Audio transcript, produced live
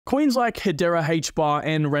Coins like Hedera, HBAR,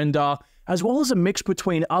 and RNDR, as well as a mix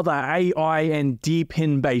between other AI and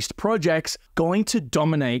DePIN based projects, going to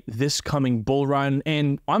dominate this coming bull run.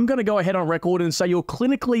 And I'm going to go ahead on record and say you're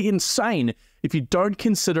clinically insane if you don't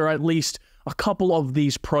consider at least a couple of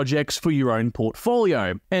these projects for your own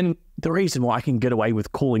portfolio. And the reason why I can get away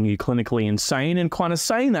with calling you clinically insane and kind of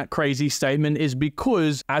saying that crazy statement is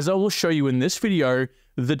because, as I will show you in this video,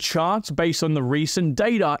 the charts based on the recent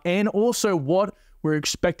data and also what we're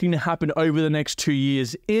expecting to happen over the next 2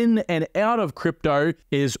 years in and out of crypto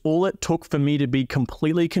is all it took for me to be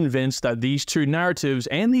completely convinced that these two narratives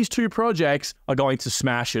and these two projects are going to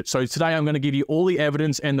smash it. So today I'm going to give you all the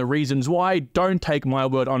evidence and the reasons why. Don't take my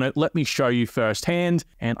word on it. Let me show you firsthand.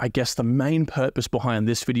 And I guess the main purpose behind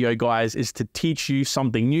this video, guys, is to teach you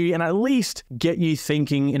something new and at least get you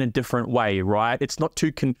thinking in a different way, right? It's not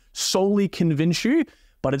to solely convince you,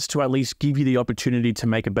 but it's to at least give you the opportunity to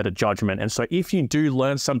make a better judgment. And so if you do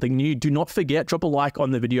learn something new, do not forget, drop a like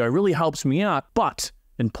on the video. It really helps me out. But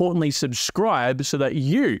importantly, subscribe so that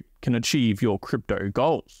you can achieve your crypto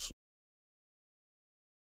goals.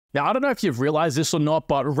 Now, I don't know if you've realized this or not,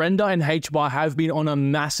 but RNDR and HBAR have been on a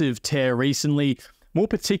massive tear recently. More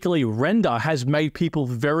particularly, RNDR has made people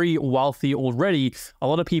very wealthy already. A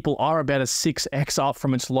lot of people are about a 6x up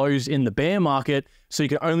from its lows in the bear market. So you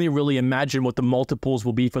can only really imagine what the multiples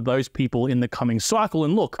will be for those people in the coming cycle.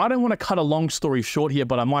 And look, I don't want to cut a long story short here,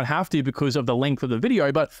 but I might have to because of the length of the video.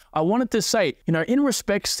 But I wanted to say, in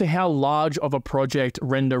respects to how large of a project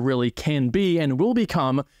RNDR really can be and will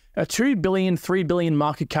become, a 2 billion, 3 billion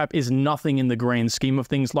market cap is nothing in the grand scheme of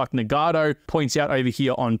things, like Nagato points out over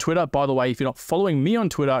here on Twitter. By the way, if you're not following me on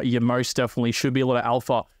Twitter, you most definitely should be. A lot of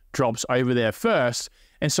alpha drops over there first.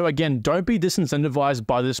 And so again, don't be disincentivized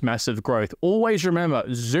by this massive growth. Always remember,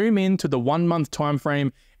 zoom in to the 1 month time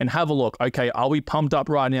frame and have a look. Okay, are we pumped up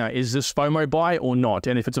right now? Is this FOMO buy or not?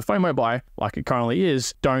 And if it's a FOMO buy, like it currently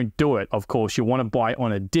is, don't do it. Of course, you want to buy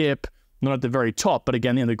on a dip, not at the very top, but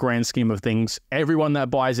again, in the grand scheme of things, everyone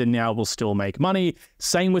that buys in now will still make money.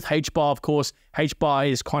 Same with HBAR, of course. HBAR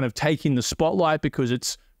is kind of taking the spotlight because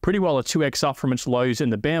it's pretty well a 2x up from its lows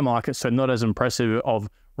in the bear market, so not as impressive of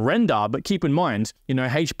RNDR. But keep in mind,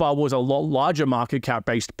 HBAR was a lot larger market cap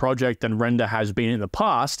based project than RNDR has been in the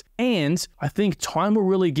past. And I think time will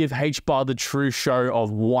really give HBAR the true show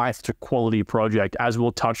of why it's a quality project, as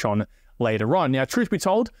we'll touch on later on. Now, truth be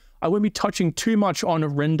told, I won't be touching too much on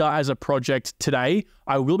RNDR as a project today.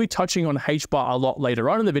 I will be touching on HBAR a lot later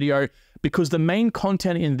on in the video because the main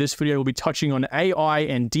content in this video will be touching on AI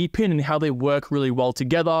and DePIN and how they work really well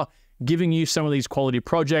together, giving you some of these quality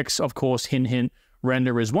projects. Of course, hint, hint,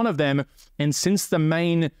 RNDR is one of them. And since the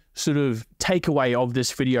main sort of takeaway of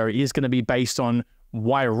this video is going to be based on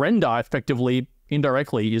why RNDR effectively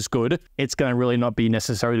indirectly is good, it's going to really not be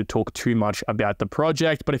necessary to talk too much about the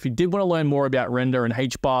project. But if you did want to learn more about RNDR and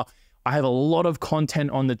HBAR, I have a lot of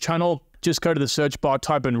content on the channel. Just go to the search bar,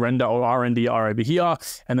 type in RNDR or RNDR over here,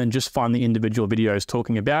 and then just find the individual videos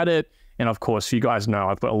talking about it. And of course, you guys know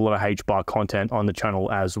I've got a lot of HBAR content on the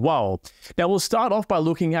channel as well. Now, we'll start off by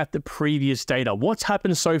looking at the previous data. What's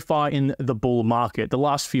happened so far in the bull market, the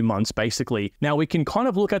last few months, basically. Now, we can kind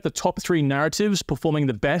of look at the top 3 narratives performing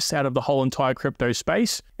the best out of the whole entire crypto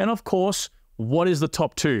space. And of course, what is the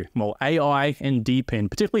top 2? Well, AI and DePIN.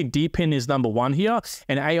 Particularly DePIN is number 1 here,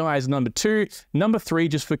 and AI is number 2. Number 3,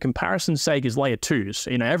 just for comparison's sake, is layer 2s.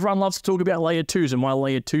 Everyone loves to talk about layer 2s and why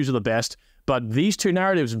layer 2s are the best. But these two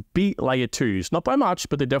narratives beat layer 2s. Not by much,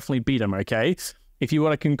 but they definitely beat them, okay? If you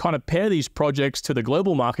want to kind of pair these projects to the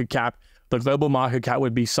global market cap, the global market cap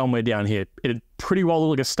would be somewhere down here. It pretty well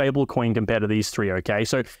look like a stable coin compared to these 3, okay?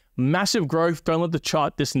 So massive growth. Don't let the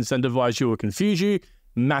chart disincentivize you or confuse you.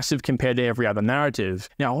 Massive compared to every other narrative.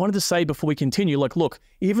 Now, I wanted to say before we continue, look,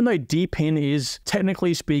 even though DePIN is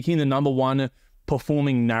technically speaking the number 1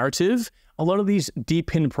 performing narrative, a lot of these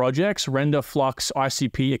DePIN projects, RNDR, Flux,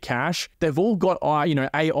 ICP, Akash, they've all got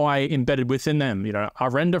AI embedded within them.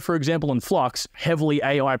 RNDR, for example, and Flux, heavily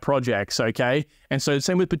AI projects, okay? And so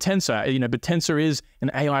same with Potenza. Potenza is an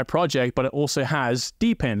AI project, but it also has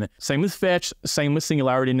DePIN. Same with Fetch, same with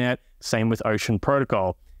SingularityNet, same with Ocean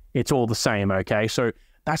Protocol. It's all the same, okay? So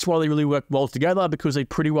that's why they really work well together, because they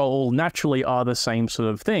pretty well all naturally are the same sort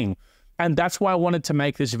of thing. And that's why I wanted to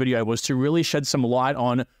make this video, was to really shed some light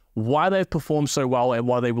on why they've performed so well and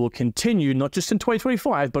why they will continue, not just in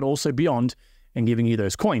 2025, but also beyond, and giving you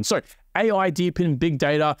those coins. So AI, DePIN, big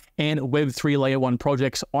data, and Web3 layer 1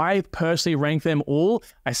 projects, I personally rank them all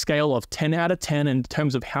a scale of 10 out of 10 in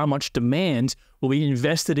terms of how much demand will be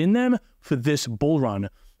invested in them for this bull run.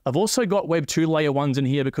 I've also got Web 2 layer 1s in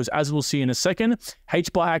here because, as we'll see in a second,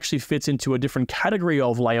 HBAR actually fits into a different category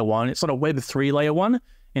of layer 1. It's not a Web 3 layer 1.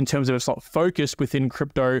 in terms of it's not focused within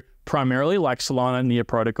crypto primarily like Solana, Near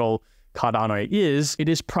Protocol, Cardano is. It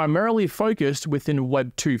is primarily focused within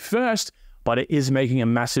Web 2 first, but it is making a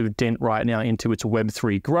massive dent right now into its Web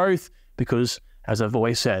 3 growth because, as I've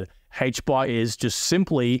always said, HBAR is just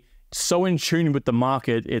simply so in tune with the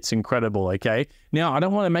market, it's incredible, okay? Now, I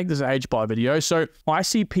don't want to make this an HBAR video, so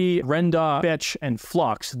ICP, Render, Fetch, and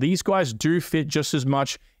Flux, these guys do fit just as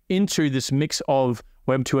much into this mix of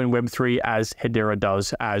Web 2 and Web 3 as Hedera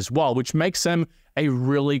does as well, which makes them a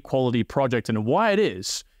really quality project. And why it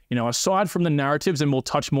is, you know, aside from the narratives, and we'll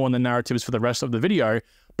touch more on the narratives for the rest of the video,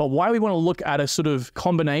 but why we want to look at a sort of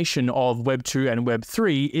combination of Web 2 and Web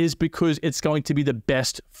 3 is because it's going to be the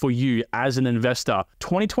best for you as an investor.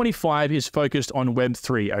 2025 is focused on Web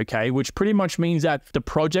 3, okay? Which pretty much means that the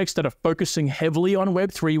projects that are focusing heavily on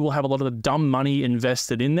Web 3 will have a lot of the dumb money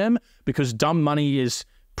invested in them because dumb money is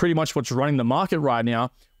pretty much what's running the market right now,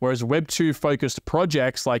 whereas Web 2 focused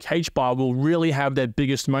projects like HBAR will really have their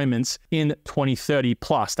biggest moments in 2030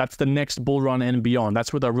 plus. That's the next bull run and beyond.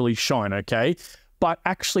 That's where they'll really shine, okay? But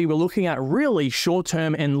actually, we're looking at really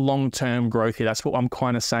short-term and long-term growth here. That's what I'm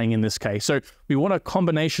kind of saying in this case. So we want a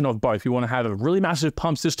combination of both. We want to have a really massive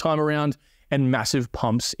pumps this time around and massive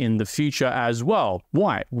pumps in the future as well.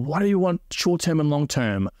 Why? Why do you want short-term and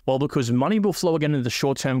long-term? Well, because money will flow again into the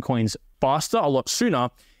short-term coins faster, a lot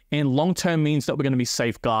sooner, and long-term means that we're going to be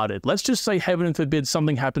safeguarded. Let's just say, heaven forbid,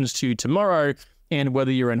 something happens to you tomorrow, and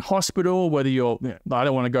whether you're in hospital, whether you're, I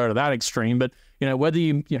don't want to go to that extreme, but whether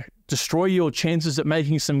you destroy your chances at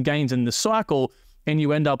making some gains in the cycle and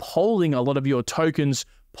you end up holding a lot of your tokens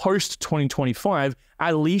post 2025,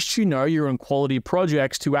 at least you're in quality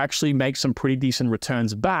projects to actually make some pretty decent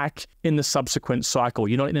returns back in the subsequent cycle.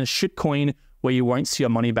 You're not in a shitcoin where you won't see your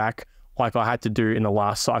money back like I had to do in the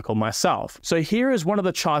last cycle myself. So here is one of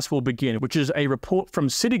the charts we'll begin, which is a report from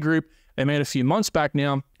Citigroup they made a few months back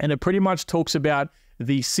now, and it pretty much talks about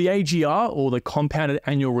the CAGR, or the compounded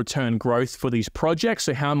annual return growth for these projects,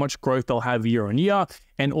 so how much growth they'll have year on year,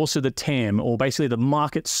 and also the TAM, or basically the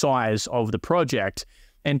market size of the project.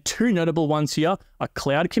 And two notable ones here are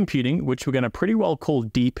cloud computing, which we're going to pretty well call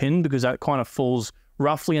DePIN, because that kind of falls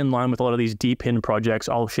roughly in line with a lot of these DePIN projects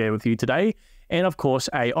I'll share with you today, and of course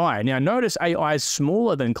AI. Now notice AI is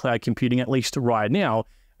smaller than cloud computing, at least right now,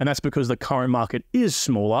 and that's because the current market is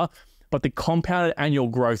smaller, but the compounded annual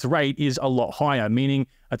growth rate is a lot higher, meaning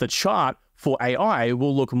that the chart for AI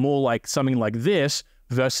will look more like something like this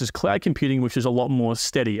versus cloud computing, which is a lot more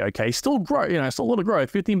steady, okay? Still grow, still a lot of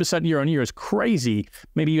growth. 15% year on year is crazy,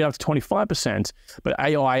 maybe even up to 25%. But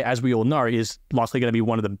AI, as we all know, is likely going to be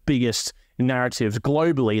one of the biggest narratives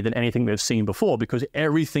globally than anything we've seen before, because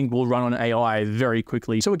everything will run on AI very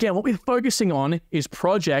quickly. So again, what we're focusing on is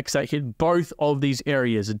projects that hit both of these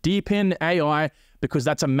areas, DePIN, AI, because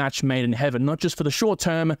that's a match made in heaven, not just for the short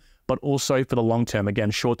term, but also for the long term.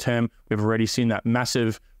 Again, short term, we've already seen that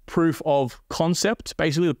massive proof of concept,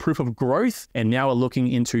 basically the proof of growth, and now we're looking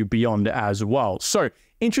into beyond as well. So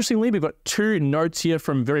interestingly, we've got two notes here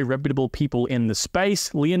from very reputable people in the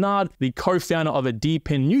space. Leonard, the co-founder of a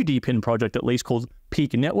new DePIN project, at least, called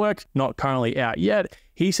Peak Network, not currently out yet.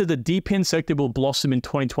 He said the DePIN sector will blossom in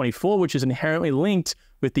 2024, which is inherently linked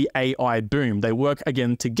with the AI boom. They work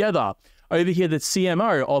again together. Over here, the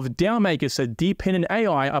CMO of DAOmaker said DePIN and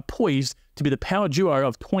AI are poised to be the power duo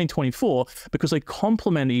of 2024 because they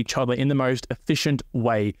complement each other in the most efficient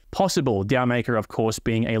way possible. DAOmaker, of course,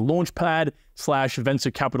 being a launchpad /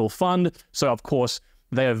 venture capital fund. So, of course,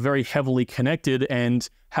 they are very heavily connected and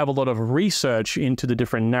have a lot of research into the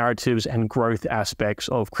different narratives and growth aspects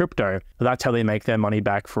of crypto. That's how they make their money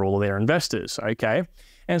back for all of their investors, okay?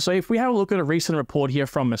 And so if we have a look at a recent report here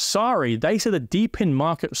from Masari, they said the DePIN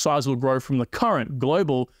market size will grow from the current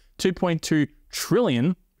global 2.2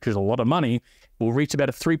 trillion, which is a lot of money, will reach about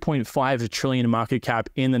a 3.5 trillion market cap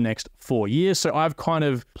in the next 4 years. So I've kind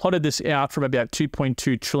of plotted this out from about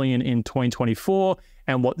 2.2 trillion in 2024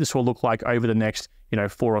 and what this will look like over the next,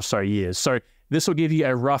 4 or so years. So this will give you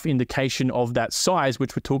a rough indication of that size,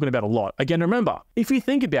 which we're talking about a lot. Again, remember, if you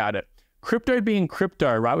think about it, crypto being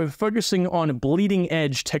crypto, right? We're focusing on bleeding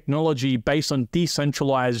edge technology based on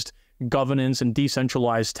decentralized governance and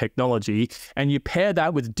decentralized technology. And you pair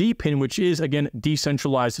that with DePIN, which is, again,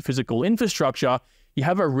 decentralized physical infrastructure, you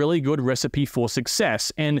have a really good recipe for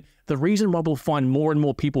success. And the reason why we'll find more and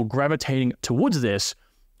more people gravitating towards this,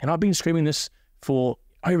 and I've been screaming this for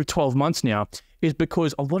over 12 months now, is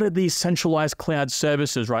because a lot of these centralized cloud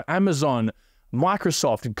services, right? Amazon,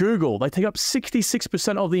 Microsoft, Google, they take up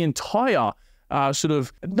 66% of the entire sort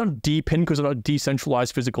of, not DePIN because they're not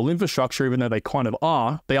decentralized physical infrastructure, even though they kind of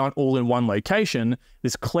are. They aren't all in one location.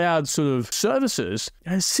 This cloud sort of services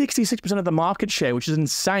has 66% of the market share, which is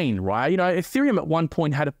insane, right? You know, Ethereum at one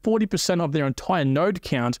point had 40% of their entire node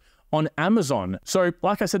count on Amazon. So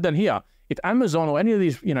like I said then here, if Amazon or any of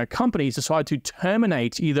these, you know, companies decide to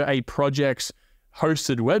terminate either a project's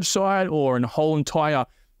hosted website or a whole entire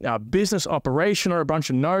business operation or a bunch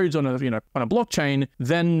of nodes on a, you know, on a blockchain,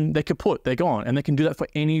 then they're kaput, they're gone, and they can do that for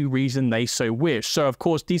any reason they so wish. So of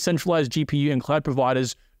course, decentralized GPU and cloud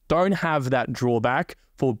providers don't have that drawback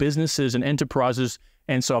for businesses and enterprises,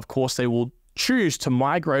 and so of course they will choose to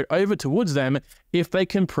migrate over towards them if they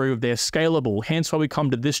can prove they're scalable. Hence why we come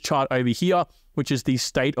to this chart over here, which is the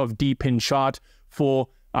state of DePIN chart for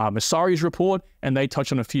Messari's report, and they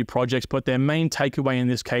touch on a few projects, but their main takeaway in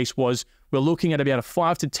this case was we're looking at about a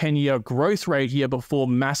 5 to 10 year growth rate here before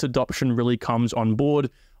mass adoption really comes on board.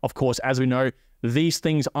 Of course, as we know, these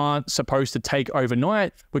things aren't supposed to take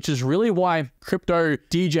overnight, which is really why crypto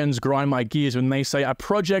degens grind my gears when they say a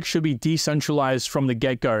project should be decentralized from the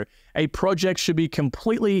get-go. A project should be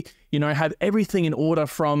completely, you know, have everything in order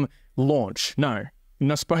from launch. No,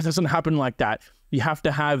 I suppose it doesn't happen like that. You have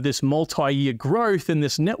to have this multi-year growth and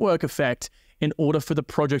this network effect in order for the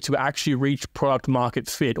project to actually reach product market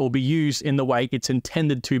fit or be used in the way it's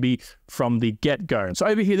intended to be from the get-go. So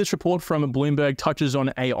over here, this report from Bloomberg touches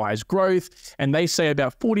on AI's growth, and they say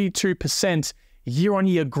about 42%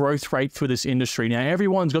 year-on-year growth rate for this industry. Now,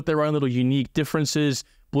 everyone's got their own little unique differences.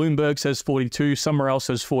 Bloomberg says 42, somewhere else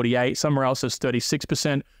says 48, somewhere else says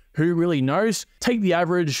 36%. Who really knows? Take the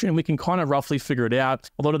average and we can kind of roughly figure it out.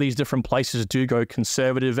 A lot of these different places do go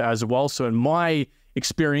conservative as well. So in my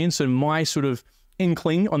experience and my sort of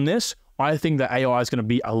inkling on this, I think that AI is going to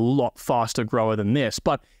be a lot faster grower than this.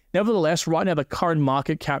 But nevertheless, right now the current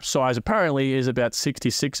market cap size apparently is about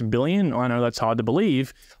 66 billion. I know that's hard to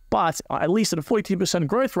believe, but at least at a 42%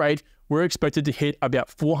 growth rate, we're expected to hit about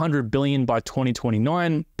 400 billion by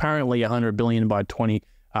 2029, apparently 100 billion by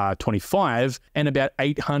 2025, and about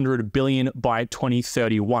 800 billion by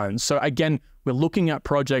 2031. So again, we're looking at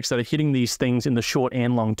projects that are hitting these things in the short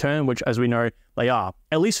and long term, which as we know, they are,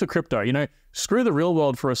 at least for crypto. You know, screw the real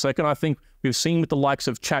world for a second. I think we've seen with the likes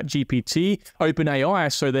of ChatGPT,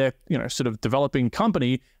 OpenAI, so their, you know, sort of developing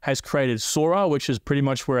company has created Sora, which is pretty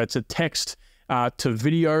much where it's a text to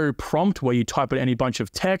video prompt where you type in any bunch of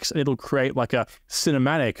text and it'll create like a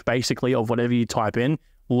cinematic basically of whatever you type in.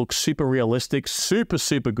 Looks super realistic,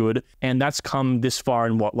 super good. And that's come this far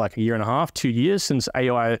in what, like a year and a half, 2 years since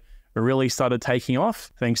AI really started taking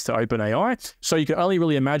off thanks to OpenAI. So you can only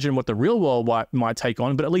really imagine what the real world might take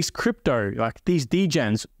on, but at least crypto, like these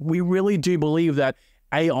degens, we really do believe that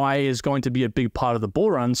AI is going to be a big part of the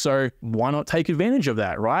bull run. So why not take advantage of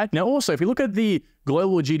that, right? Now, also, if you look at the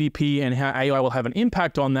global GDP and how AI will have an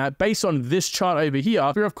impact on that, based on this chart over here,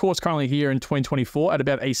 we're of course currently here in 2024 at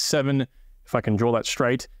about a if I can draw that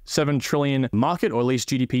straight, 7 trillion market, or at least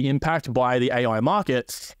GDP impact by the AI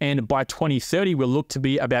market. And by 2030, we'll look to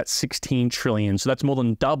be about 16 trillion. So that's more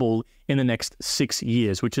than double in the next 6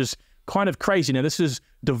 years, which is kind of crazy. Now, this is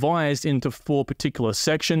devised into 4 particular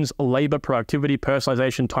sections: labor, productivity,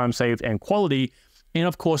 personalization, time saved, and quality. And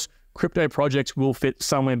of course, crypto projects will fit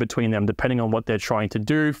somewhere between them, depending on what they're trying to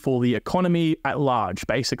do for the economy at large,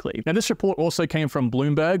 basically. Now, this report also came from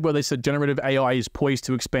Bloomberg, where they said generative AI is poised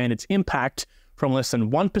to expand its impact from less than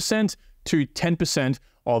 1% to 10%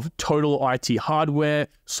 of total IT hardware,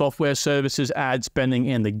 software services, ad spending,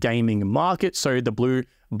 and the gaming market. So the blue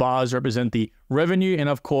bars represent the revenue, and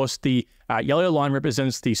of course, the yellow line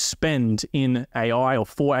represents the spend in AI or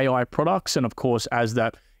for AI products. And of course, as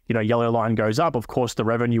that yellow line goes up, of course, the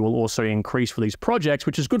revenue will also increase for these projects,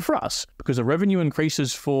 which is good for us because the revenue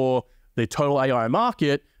increases for the total AI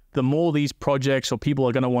market. The more these projects or people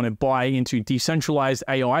are going to want to buy into decentralized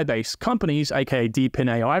AI-based companies, aka DePIN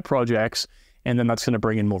AI projects, and then that's going to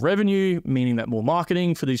bring in more revenue, meaning that more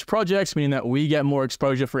marketing for these projects, meaning that we get more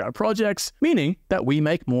exposure for our projects, meaning that we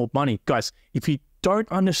make more money. Guys, if you don't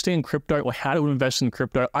understand crypto or how to invest in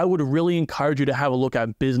crypto, I would really encourage you to have a look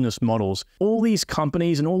at business models. All these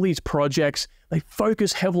companies and all these projects, they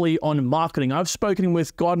focus heavily on marketing. I've spoken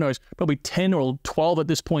with, God knows, probably 10 or 12 at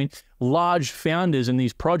this point, large founders in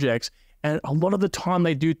these projects. And a lot of the time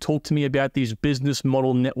they do talk to me about these business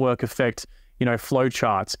model network effect, flow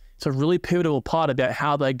charts. It's a really pivotal part about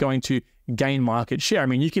how they're going to gain market share. I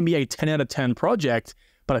mean, you can be a 10 out of 10 project,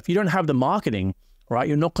 but if you don't have the marketing, right,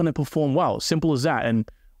 you're not going to perform well. Simple as that. And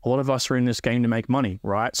a lot of us are in this game to make money,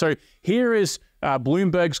 right? So here is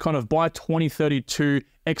Bloomberg's kind of by 2032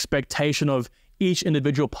 expectation of each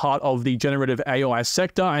individual part of the generative AI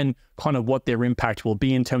sector and kind of what their impact will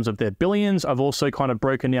be in terms of their billions. I've also kind of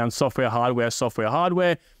broken down software,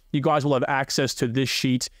 hardware. You guys will have access to this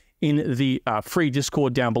sheet in the free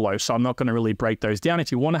Discord down below. So I'm not going to really break those down.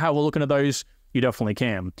 If you want to have a look into those, you definitely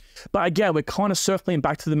can. But again, we're kind of circling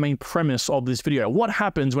back to the main premise of this video. What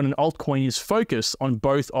happens when an altcoin is focused on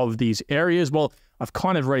both of these areas? Well, I've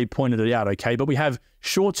kind of already pointed it out, okay? But we have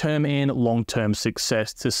short-term and long-term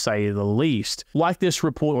success, to say the least. Like this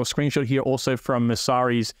report or screenshot here also from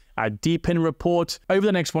Messari's DePIN report. Over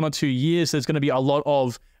the next 1 or 2 years, there's going to be a lot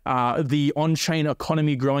of the on-chain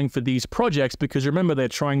economy growing for these projects, because remember, they're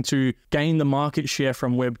trying to gain the market share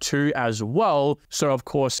from Web 2 as well. So of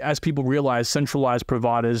course, as people realize centralized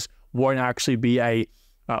providers won't actually be a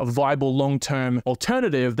viable long-term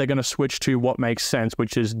alternative, they're going to switch to what makes sense,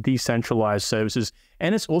 which is decentralized services.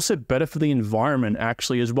 And it's also better for the environment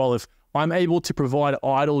actually as well. If I'm able to provide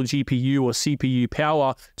idle GPU or CPU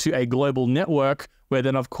power to a global network, where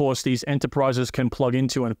then of course these enterprises can plug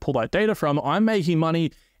into and pull that data from, I'm making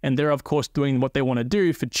money, and they're of course doing what they want to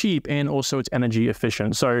do for cheap, and also it's energy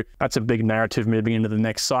efficient. So that's a big narrative moving into the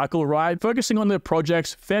next cycle, right? Focusing on the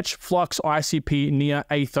projects, Fetch, Flux, ICP, Near,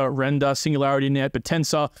 Aether, Render, SingularityNet,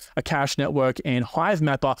 Potenza, Akash Network, and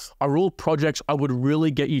HiveMapper are all projects I would really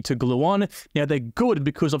get you to glue on. Now they're good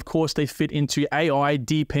because of course they fit into AI,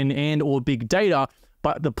 DePIN, and or big data,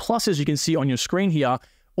 but the pluses you can see on your screen here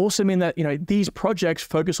also mean that, these projects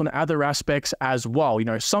focus on other aspects as well.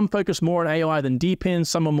 Some focus more on AI than DePIN,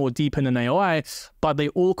 some are more DePIN than AI, but they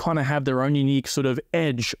all kind of have their own unique sort of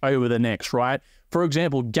edge over the next, right? For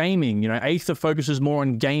example, gaming, Aether focuses more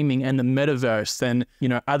on gaming and the metaverse than,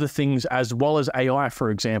 other things as well as AI, for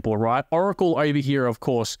example, right? Oracle over here, of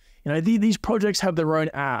course, these projects have their own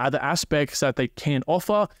other aspects that they can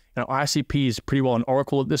offer. ICP is pretty well an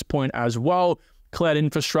Oracle at this point as well. Cloud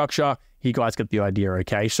infrastructure, you guys get the idea,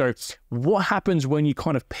 okay? So what happens when you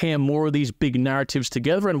kind of pair more of these big narratives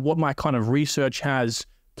together, and what my kind of research has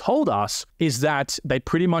told us is that they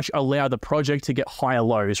pretty much allow the project to get higher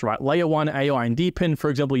lows, right? Layer 1 AI and DePIN, for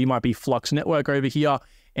example, you might be Flux Network over here,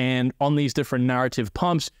 and on these different narrative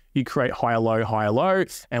pumps, you create higher low,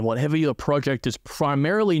 and whatever your project is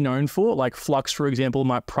primarily known for, like Flux, for example,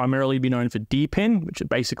 might primarily be known for DePIN, which it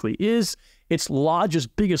basically is, its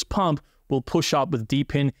largest, biggest pump will push up with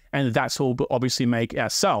DePIN, and that's all obviously make our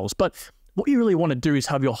sales. But what you really want to do is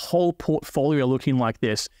have your whole portfolio looking like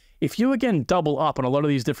this. If you, again, double up on a lot of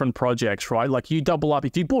these different projects, right? Like you double up,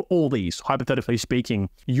 if you bought all these, hypothetically speaking,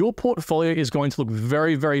 your portfolio is going to look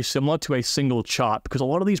very, very similar to a single chart, because a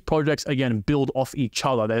lot of these projects, again, build off each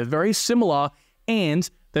other. They're very similar, and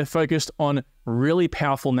they're focused on really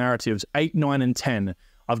powerful narratives, 8, 9, and 10.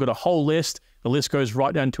 I've got a whole list. The list goes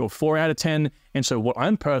right down to a 4 out of 10. And so what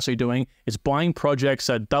I'm personally doing is buying projects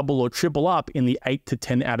that double or triple up in the 8 to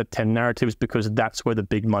 10 out of 10 narratives, because that's where the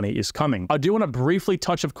big money is coming. I do want to briefly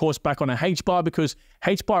touch, of course, back on a HBAR, because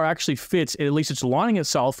HBAR actually fits, at least it's aligning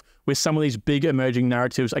itself with some of these big emerging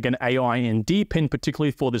narratives. Again, AI and DePIN,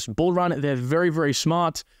 particularly for this bull run, they're very, very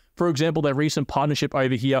smart. For example, their recent partnership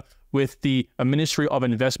over here with the Ministry of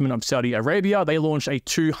Investment of Saudi Arabia, they launched a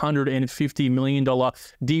 $250 million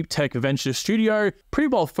deep tech venture studio, pretty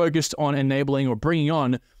well focused on enabling or bringing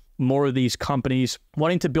on more of these companies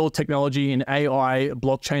wanting to build technology in AI,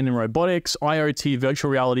 blockchain and robotics, IoT,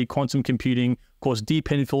 virtual reality, quantum computing. Of course,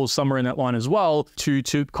 DePIN falls somewhere in that line as well to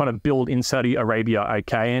kind of build in Saudi Arabia,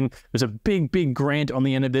 okay? And there's a big grant on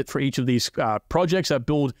the end of it for each of these projects that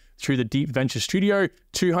build through the Deep Venture Studio,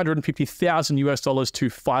 $250,000 US to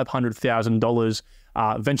 $500,000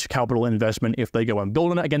 venture capital investment if they go and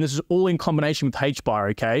build on it. Again, this is all in combination with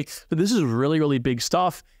HBAR, okay? So this is really big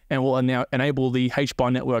stuff, and will now enable the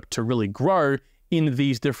HBAR network to really grow in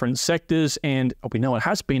these different sectors. And we know it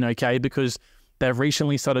has been, okay, because they've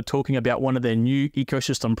recently started talking about one of their new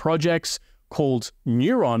ecosystem projects called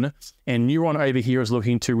Neuron, and Neuron over here is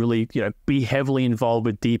looking to really, be heavily involved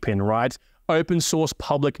with DePIN, right? Open source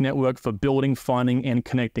public network for building, finding, and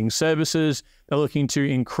connecting services. They're looking to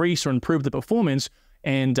increase or improve the performance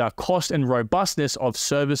and cost and robustness of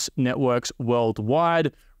service networks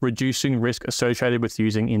worldwide, reducing risk associated with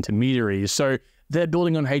using intermediaries. So they're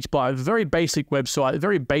building on HBAR, a very basic website, a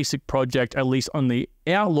very basic project, at least on the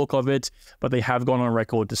outlook of it, but they have gone on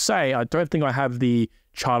record to say, I don't think I have the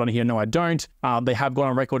chart on here, no I don't. They have gone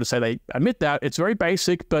on record to say they admit that it's very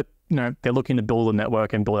basic, but they're looking to build a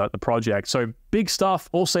network and build out the project. So big stuff.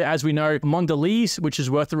 Also, as we know, Mondelez, which is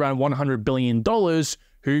worth around $100 billion,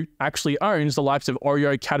 who actually owns the likes of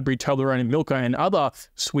Oreo, Cadbury, Toblerone, Milka, and other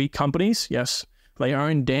sweet companies. Yes, they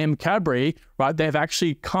own damn Cadbury, right? They've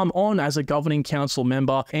actually come on as a governing council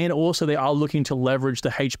member, and also they are looking to leverage the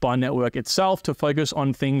HBAR network itself to focus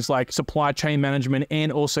on things like supply chain management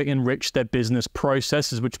and also enrich their business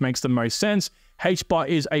processes, which makes the most sense. HBAR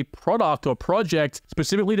is a product or project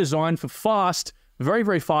specifically designed for fast, very,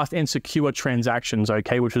 very fast and secure transactions,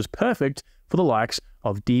 okay, which is perfect for the likes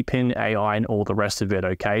of DePIN, AI, and all the rest of it,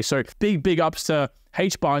 okay? So big ups to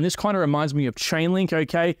HBAR, and this kind of reminds me of Chainlink,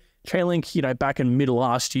 okay? Chainlink, you know, back in middle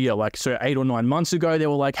last year, like so 8 or 9 months ago, they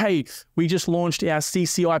were like, hey, we just launched our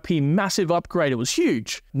CCIP massive upgrade. It was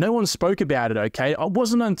huge. No one spoke about it, okay? It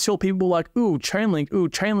wasn't until people were like, ooh,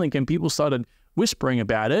 Chainlink, and people started whispering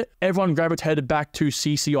about it, everyone gravitated back to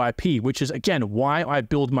CCIP, which is, again, why I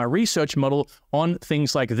build my research model on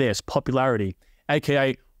things like this, popularity,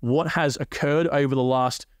 aka what has occurred over the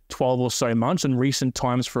last 12 or so months in recent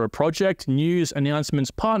times for a project, news, announcements,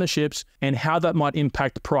 partnerships, and how that might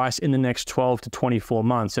impact price in the next 12 to 24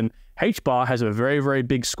 months. And HBAR has a very, very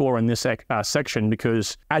big score in this section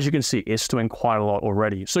because, as you can see, it's doing quite a lot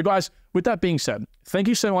already. So guys, with that being said, thank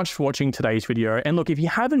you so much for watching today's video. And look, if you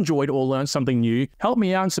have enjoyed or learned something new, help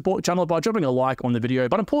me out and support the channel by dropping a like on the video.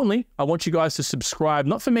 But importantly, I want you guys to subscribe,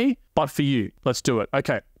 not for me, but for you. Let's do it.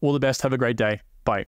 Okay, all the best. Have a great day.